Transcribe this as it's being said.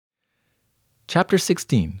Chapter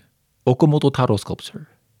 16, Okamoto Taro Sculpture.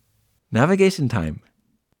 Navigation time.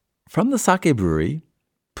 From the sake brewery,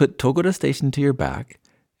 put Togoda Station to your back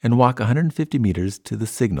and walk 150 meters to the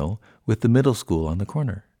signal with the middle school on the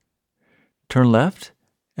corner. Turn left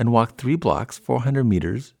and walk 3 blocks, 400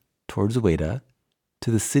 meters towards Ueda to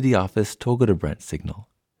the city office Togoda branch signal.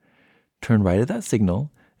 Turn right at that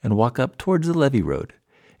signal and walk up towards the levee road.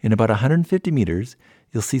 In about 150 meters,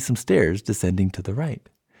 you'll see some stairs descending to the right.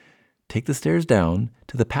 Take the stairs down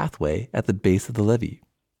to the pathway at the base of the levee.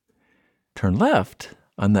 Turn left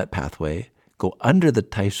on that pathway, go under the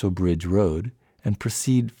Taisho Bridge Road, and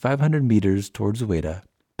proceed 500 meters towards Ueda,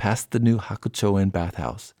 past the new Hakuchoen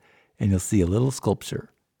bathhouse, and you'll see a little sculpture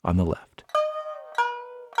on the left.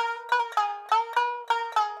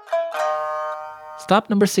 Stop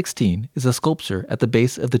number 16 is a sculpture at the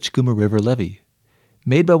base of the Chikuma River levee.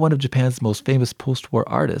 Made by one of Japan's most famous post-war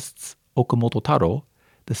artists, Okamoto Taro,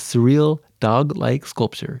 the surreal dog-like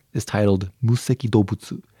sculpture is titled Museki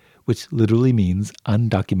Dobutsu, which literally means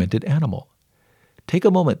undocumented animal. Take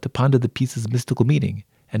a moment to ponder the piece's mystical meaning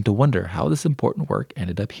and to wonder how this important work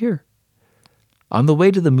ended up here. On the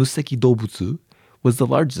way to the Museki Dobutsu was the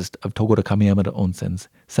largest of Togoda Kamiyamada Onsen's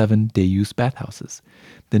 7 day-use bathhouses,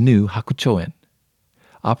 the new Hakuchoen.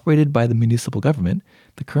 Operated by the municipal government,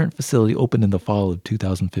 the current facility opened in the fall of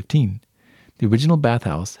 2015. The original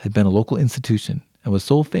bathhouse had been a local institution and was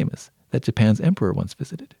so famous that Japan's emperor once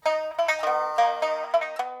visited.